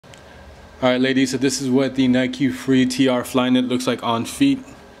Alright ladies, so this is what the Nike Free TR Flyknit looks like on feet.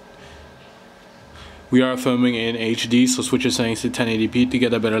 We are filming in HD, so switch your settings to 1080p to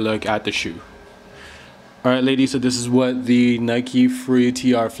get a better look at the shoe. Alright ladies, so this is what the Nike Free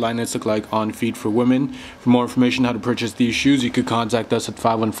TR Flyknits look like on feet for women. For more information on how to purchase these shoes, you could contact us at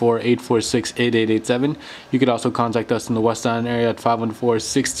 514-846-8887. You could also contact us in the West Island area at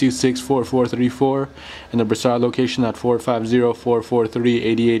 514-626-4434, in the Brossard location at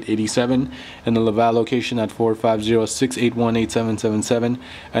 450-443-8887, and the Laval location at 450-681-8777,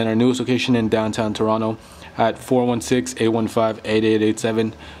 and our newest location in downtown Toronto at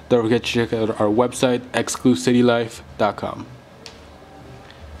 416-815-8887. Don't forget to check out our website, exclucitylife.com.